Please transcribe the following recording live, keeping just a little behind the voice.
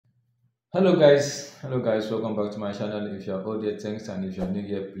Hello guys, welcome back to my channel. If you're old here, thanks, and if you're new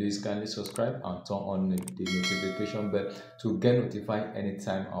here, please kindly subscribe and turn on the notification bell to get notified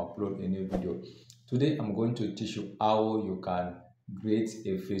anytime I upload a new video. Today I'm going to teach you how you can create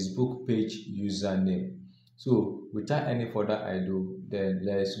a Facebook page username. So without any further ado, then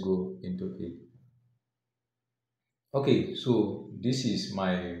let's go into it. Okay, so this is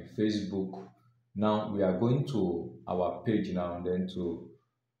my Facebook. Now we are going to our page now and then to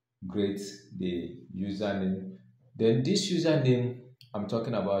create the username. Then this username I'm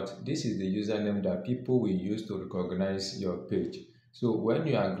talking about, this is the username that people will use to recognize your page. So when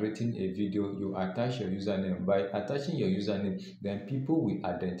you are creating a video, you attach your username. By attaching your username, then people will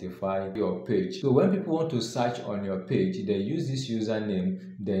identify your page. So when people want to search on your page, they use this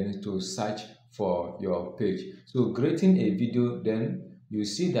username then to search for your page. So creating a video, then you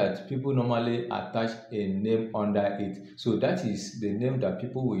see that people normally attach a name under it, so that is the name that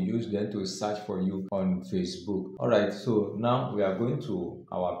people will use then to search for you on Facebook. All right, so now we are going to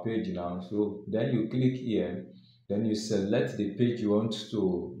our page now. So then you click here, then you select the page you want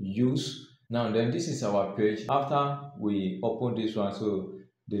to use. Now then this is our page. After we open this one, so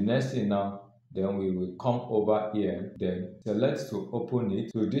the next thing now, then we will come over here, then select to open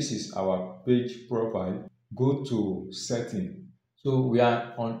it. So this is our page profile. Go to setting. So we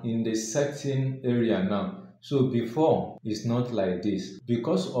are on in the setting area now. So before it's not like this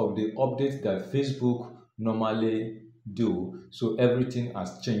because of the update that Facebook normally do. So everything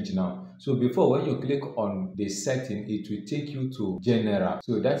has changed now. So before, when you click on the setting, it will take you to general.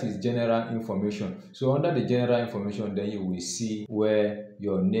 So that is general information. So under the general information, then you will see where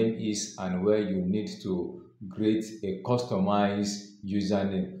your name is and where you need to create a customized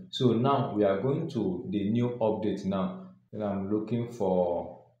username. So now we are going to the new update now. Then I'm looking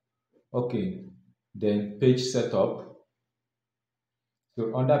for, okay, then page setup.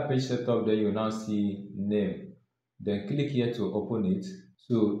 So under page setup, then you now see name. Then click here to open it.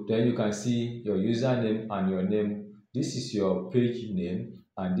 So then you can see your username and your name. This is your page name,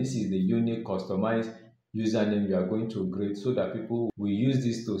 and this is the unique customized username you are going to create so that people will use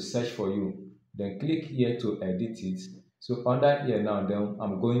this to search for you. Then click here to edit it. So under here now, then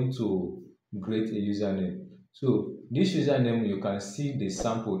I'm going to create a username. So this username, you can see the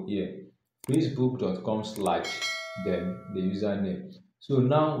sample here, facebook.com/ then the username. So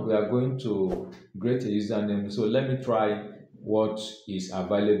now we are going to create a username. So let me try what is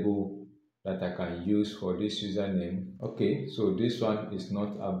available that I can use for this username. Okay, so this one is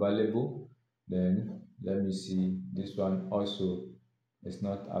not available. Then let me see, this one also is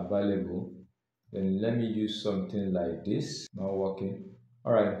not available. Then let me use something like this. Not working.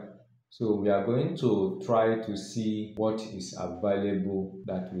 All right, so we are going to try to see what is available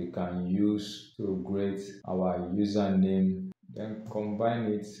that we can use to create our username, then combine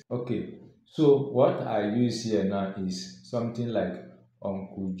it. Okay, so what I use here now is something like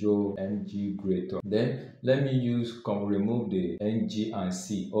Uncle Joe ng creator. Then let me remove the ng and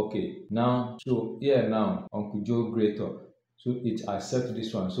c. Okay, now so here now Uncle Joe creator, so it accepts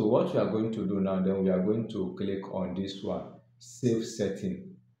this one. So what we are going to do now, then we are going to click on this one, save setting.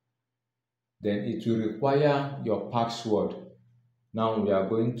 Then it will require your password. Now we are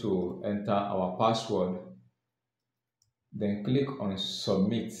going to enter our password, then click on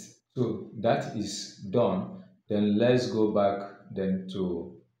submit. So that is done. Then let's go back then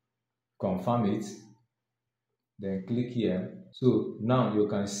to confirm it, then click here. So now you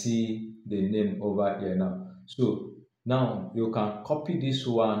can see the name over here now. So now you can copy this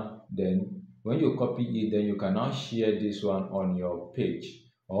one. Then when you copy it, then you can now share this one on your page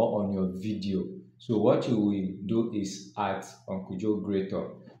or on your video. So what you will do is at Uncle Joe Creator.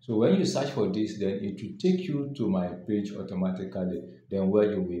 So when you search for this, then it will take you to my page automatically, then where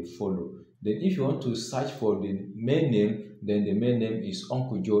you will follow. Then if you want to search for the main name, then the main name is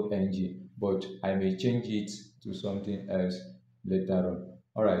Uncle Joe ng, but I may change it to something else later on.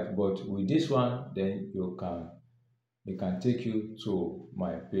 All right, but with this one, then it can take you to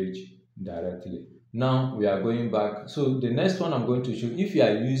my page directly. Now we are going back. So the next one I'm going to show, if you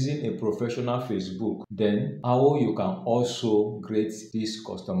are using a professional Facebook, then how you can also create this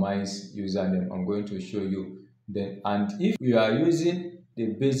customized username. I'm going to show you. Then, and if you are using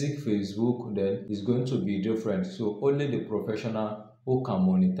the basic Facebook, then it's going to be different. So only the professional who can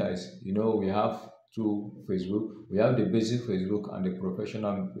monetize. You know, we have two Facebook. We have the basic Facebook and the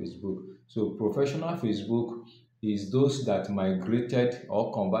professional Facebook. So professional Facebook is those that migrated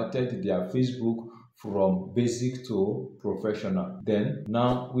or converted their Facebook from basic to professional. Then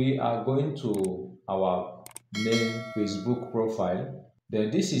now we are going to our main Facebook profile. Then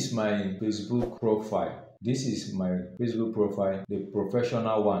this is my Facebook profile. This is my Facebook profile, the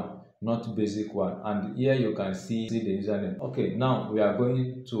professional one. not basic one. And here you can see the username. Okay, now we are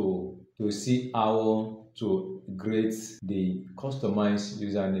going to see how to create the customized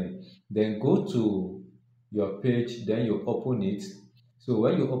username. Then go to your page, then you open it. So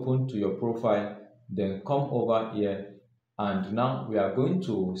when you open to your profile, then come over here, and now we are going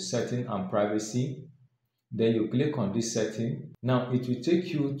to setting and privacy. Then you click on this setting. Now it will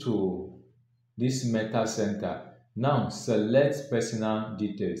take you to this meta center. Now select personal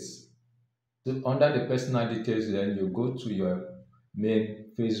details. So under the personal details, then you go to your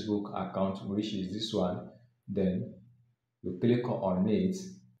main Facebook account, which is this one. Then you click on it.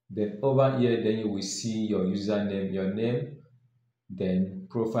 Then over here, then you will see your username, your name, then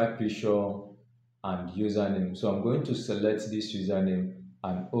profile picture and username. So I'm going to select this username,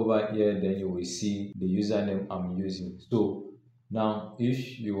 and over here then you will see the username I'm using. So now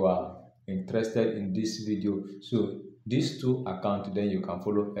if you are interested in this video, so these two accounts, then you can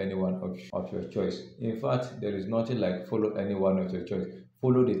follow anyone of your choice. In fact, there is nothing like follow anyone of your choice.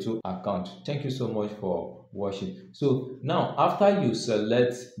 Follow the two accounts. Thank you so much for watching. So now after you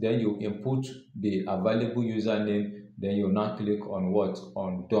select, then you input the available username, then you now click on what,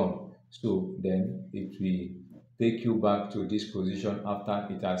 on done. So then it will take you back to this position after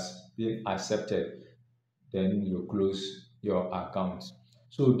it has been accepted. Then you close your account.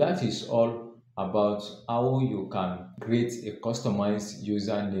 So that is all about how you can create a customized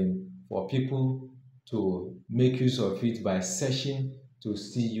username for people to make use of it by searching to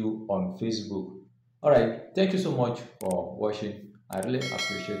see you on Facebook. All right, thank you so much for watching. I really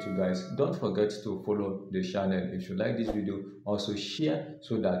appreciate you guys. Don't forget to follow the channel. If you like this video, also share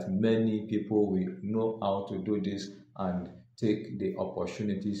so that many people will know how to do this and take the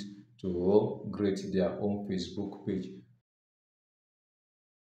opportunities to create their own Facebook page.